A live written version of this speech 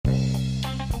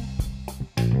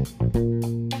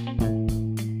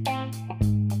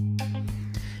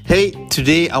Hey,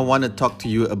 today I want to talk to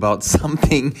you about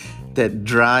something that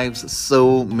drives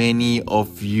so many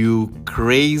of you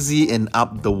crazy and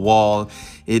up the wall.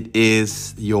 It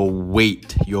is your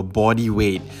weight, your body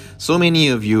weight. So many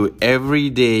of you,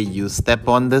 every day you step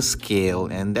on the scale,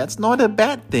 and that's not a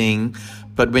bad thing.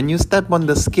 But when you step on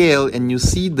the scale and you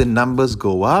see the numbers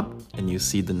go up, and you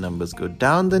see the numbers go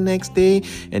down the next day,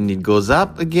 and it goes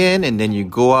up again, and then you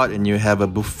go out and you have a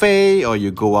buffet, or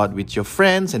you go out with your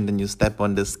friends, and then you step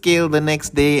on the scale the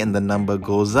next day and the number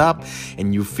goes up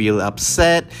and you feel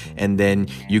upset, and then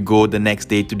you go the next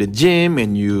day to the gym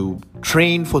and you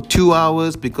train for 2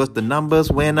 hours because the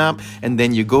numbers went up, and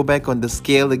then you go back on the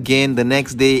scale again the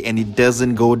next day and it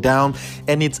doesn't go down,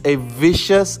 and it's a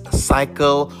vicious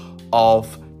cycle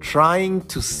of trying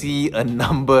to see a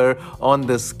number on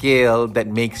the scale that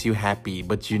makes you happy.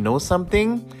 But you know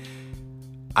something?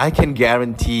 I can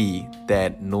guarantee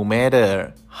that no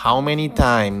matter how many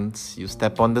times you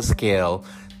step on the scale,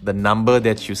 the number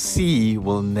that you see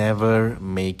will never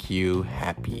make you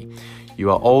happy. You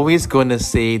are always going to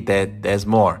say that there's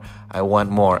more. I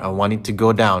want more. I want it to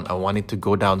go down. I want it to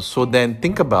go down. So then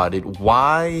think about it.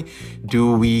 Why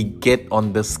do we get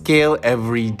on the scale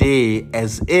every day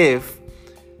as if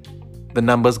the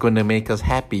number's going to make us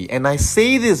happy? And I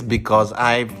say this because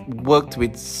I've worked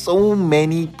with so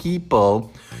many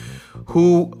people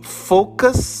who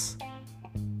focus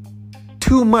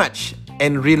too much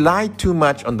and rely too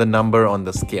much on the number on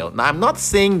the scale. Now, I'm not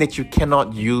saying that you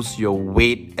cannot use your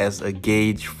weight as a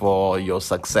gauge for your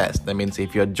success. That means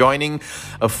if you're joining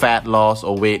a fat loss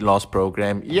or weight loss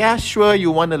program, yeah, sure, you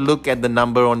want to look at the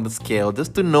number on the scale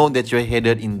just to know that you're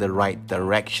headed in the right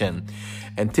direction.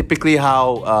 And typically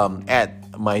how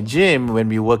at my gym, when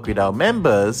we work with our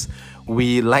members,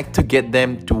 we like to get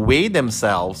them to weigh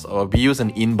themselves, or we use an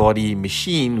in-body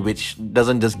machine which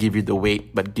doesn't just give you the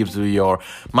weight but gives you your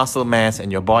muscle mass and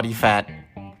your body fat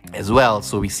as well.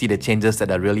 So we see the changes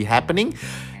that are really happening,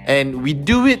 and we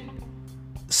do it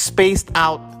spaced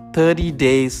out 30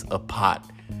 days apart.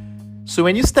 So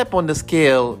when you step on the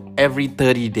scale every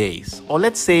 30 days, or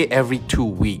let's say every 2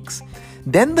 weeks,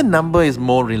 then the number is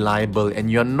more reliable and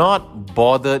you're not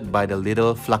bothered by the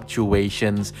little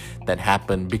fluctuations that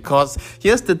happen. Because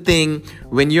here's the thing,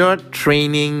 when you're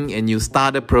training and you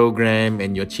start a program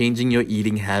and you're changing your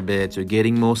eating habits, you're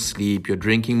getting more sleep, you're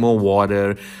drinking more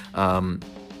water,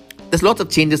 there's lots of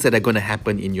changes that are going to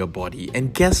happen in your body.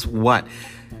 And guess what?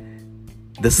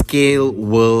 The scale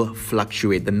will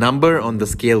fluctuate. The number on the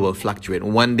scale will fluctuate.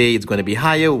 One day it's going to be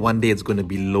higher, one day it's going to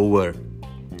be lower.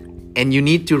 And you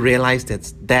need to realize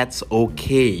that that's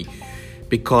okay,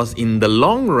 because in the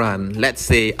long run, let's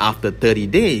say after 30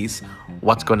 days,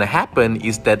 what's going to happen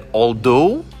is that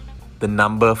although the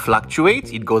number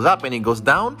fluctuates, it goes up and it goes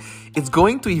down, it's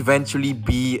going to eventually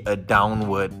be a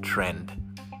downward trend.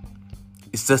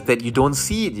 It's just that you don't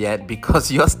see it yet because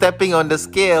you're stepping on the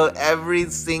scale every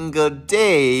single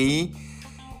day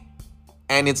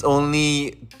and it's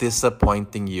only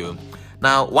disappointing you.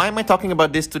 Now, why am I talking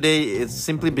about this today? It's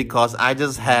simply because I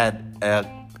just had an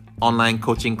online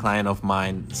coaching client of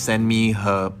mine send me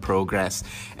her progress.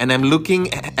 And I'm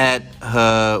looking at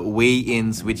her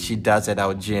weigh-ins, which she does at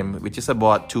our gym, which is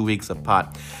about 2 weeks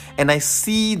apart. And I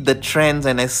see the trends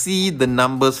and I see the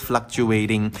numbers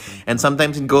fluctuating. And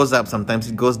sometimes it goes up, sometimes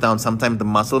it goes down. Sometimes the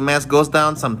muscle mass goes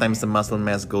down, sometimes the muscle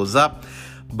mass goes up.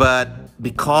 But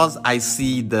because I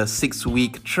see the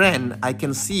 6-week trend, I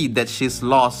can see that she's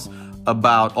lost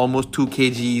about almost 2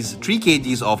 kgs, 3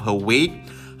 kgs of her weight.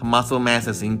 Her muscle mass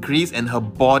has increased and her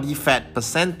body fat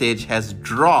percentage has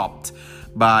dropped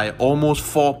by almost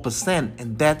 4%,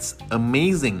 and that's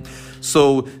amazing.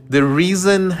 So the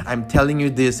reason I'm telling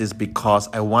you this is because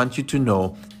I want you to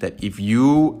know that if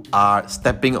you are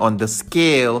stepping on the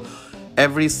scale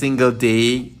every single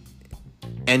day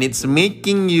and it's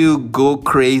making you go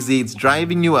crazy, it's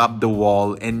driving you up the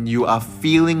wall, and you are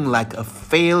feeling like a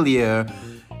failure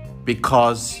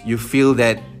because you feel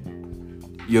that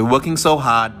you're working so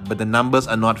hard but the numbers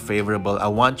are not favorable, I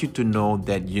want you to know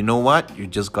that, you know what, you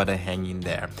just gotta hang in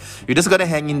there. You just gotta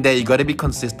hang in there. You gotta be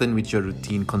consistent with your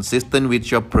routine, consistent with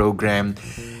your program,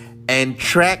 and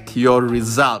track your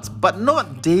results, but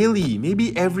not daily,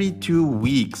 maybe every 2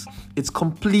 weeks. It's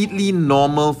completely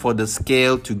normal for the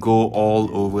scale to go all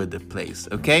over the place,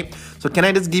 okay? So can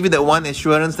I just give you that one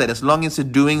assurance that as long as you're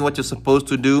doing what you're supposed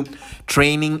to do,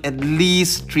 training at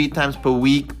least 3 times per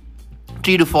week,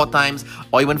 3 to 4 times,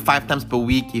 or even 5 times per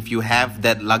week if you have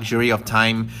that luxury of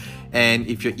time, and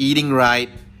if you're eating right,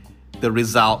 the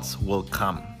results will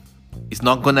come. It's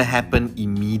not going to happen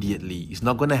immediately. It's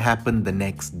not going to happen the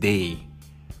next day.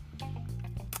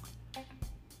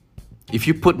 If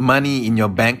you put money in your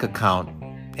bank account,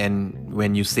 and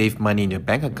when you save money in your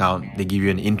bank account, they give you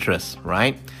an interest,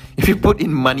 right? If you put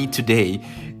in money today,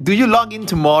 do you log in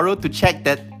tomorrow to check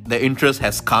that the interest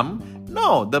has come?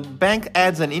 No, the bank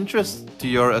adds an interest to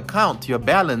your account, to your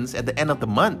balance at the end of the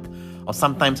month, or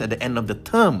sometimes at the end of the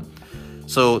term.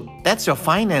 So that's your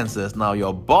finances. Now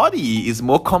your body is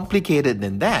more complicated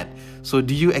than that. So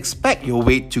do you expect your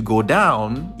weight to go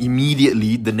down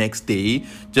immediately the next day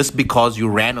just because you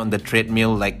ran on the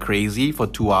treadmill like crazy for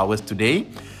 2 hours today?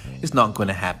 It's not going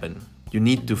to happen. You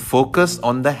need to focus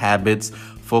on the habits,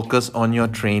 focus on your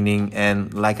training,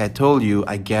 and like I told you,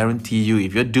 I guarantee you,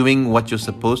 if you're doing what you're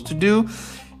supposed to do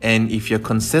and if you're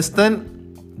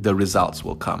consistent, the results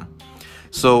will come.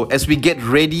 So as we get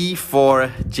ready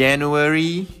for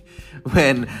January,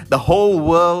 when the whole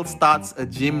world starts a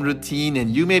gym routine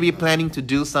and you may be planning to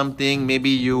do something, maybe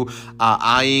you are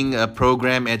eyeing a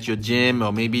program at your gym,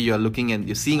 or maybe you're looking and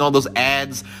you're seeing all those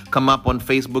ads come up on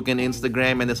Facebook and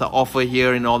Instagram, and there's an offer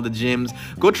here in all the gyms.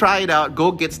 Go try it out,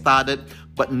 go get started,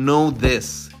 but know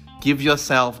this, give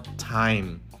yourself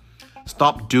time.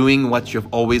 Stop doing what you've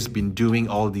always been doing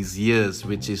all these years,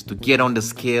 which is to get on the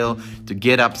scale, to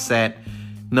get upset.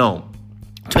 No,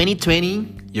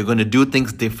 2020, you're going to do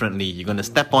things differently. You're going to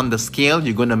step on the scale.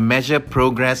 You're going to measure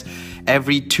progress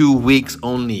every 2 weeks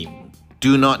only.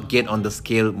 Do not get on the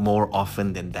scale more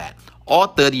often than that. Or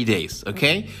 30 days,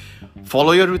 okay?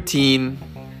 Follow your routine,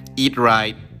 eat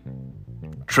right,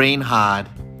 train hard,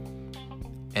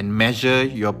 and measure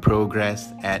your progress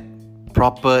at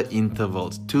proper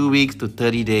intervals, 2 weeks to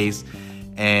 30 days,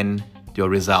 and your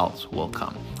results will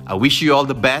come. I wish you all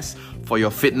the best for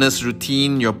your fitness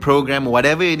routine, your program,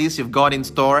 whatever it is you've got in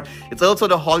store. It's also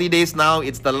the holidays now.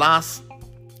 It's the last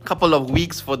couple of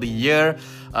weeks for the year.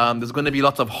 There's going to be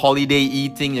lots of holiday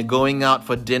eating. You're going out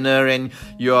for dinner and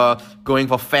you're going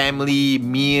for family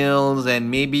meals,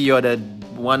 and maybe you're the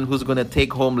one who's going to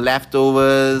take home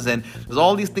leftovers, and there's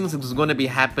all these things that's going to be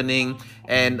happening.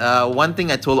 And one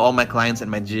thing I told all my clients at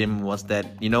my gym was that,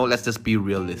 let's just be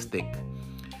realistic.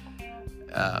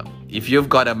 If you've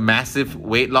got a massive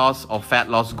weight loss or fat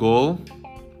loss goal,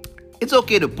 it's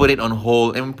okay to put it on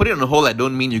hold. And put it on hold, I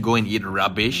don't mean you go and eat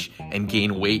rubbish and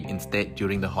gain weight instead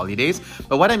during the holidays.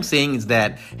 But what I'm saying is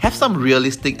that have some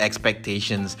realistic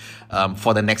expectations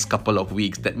for the next couple of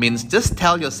weeks. That means just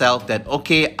tell yourself that,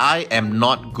 okay, I am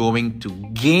not going to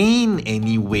gain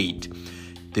any weight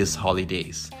this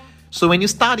holidays. So when you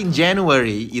start in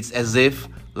January, it's as if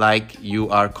like you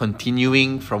are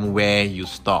continuing from where you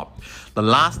stopped. The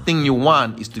last thing you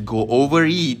want is to go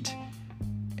overeat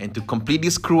and to completely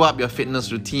screw up your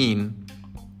fitness routine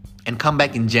and come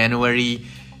back in January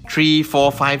 3,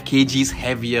 4, 5 kgs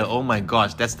heavier. Oh my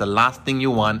gosh, that's the last thing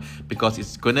you want, because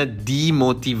it's going to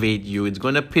demotivate you. It's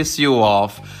going to piss you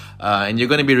off, and you're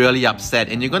going to be really upset,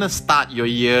 and you're going to start your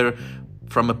year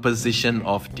from a position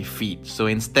of defeat. So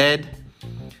instead,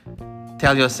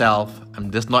 tell yourself, I'm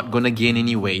just not going to gain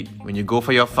any weight. When you go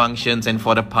for your functions and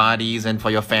for the parties and for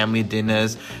your family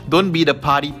dinners, don't be the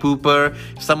party pooper.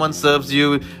 If someone serves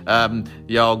you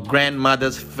your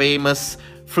grandmother's famous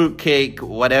fruitcake,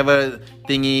 whatever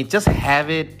thingy, just have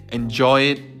it, enjoy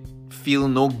it, feel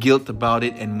no guilt about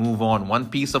it, and move on. One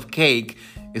piece of cake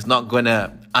is not going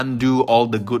to undo all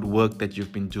the good work that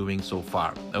you've been doing so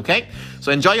far. Okay?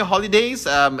 So enjoy your holidays.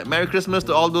 Merry Christmas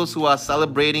to all those who are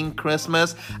celebrating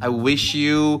Christmas. I wish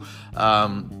you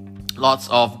lots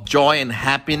of joy and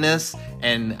happiness.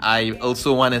 And I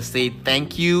also want to say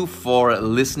thank you for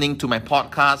listening to my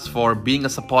podcast, for being a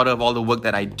supporter of all the work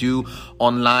that I do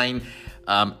online.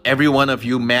 Every one of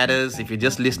you matters. If you're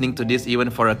just listening to this even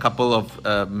for a couple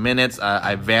of minutes,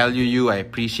 I value you. I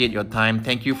appreciate your time.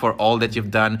 Thank you for all that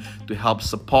you've done to help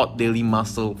support Daily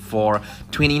Muscle for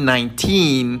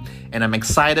 2019. And I'm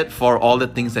excited for all the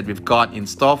things that we've got in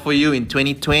store for you in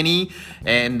 2020.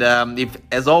 And if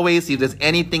there's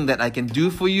anything that I can do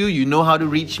for you, you know how to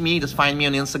reach me. Just find me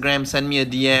on Instagram, send me a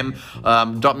DM,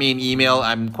 drop me an email.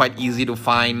 I'm quite easy to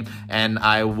find, and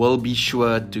I will be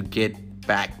sure to get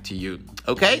back to you.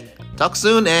 Okay, talk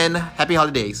soon and happy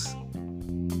holidays.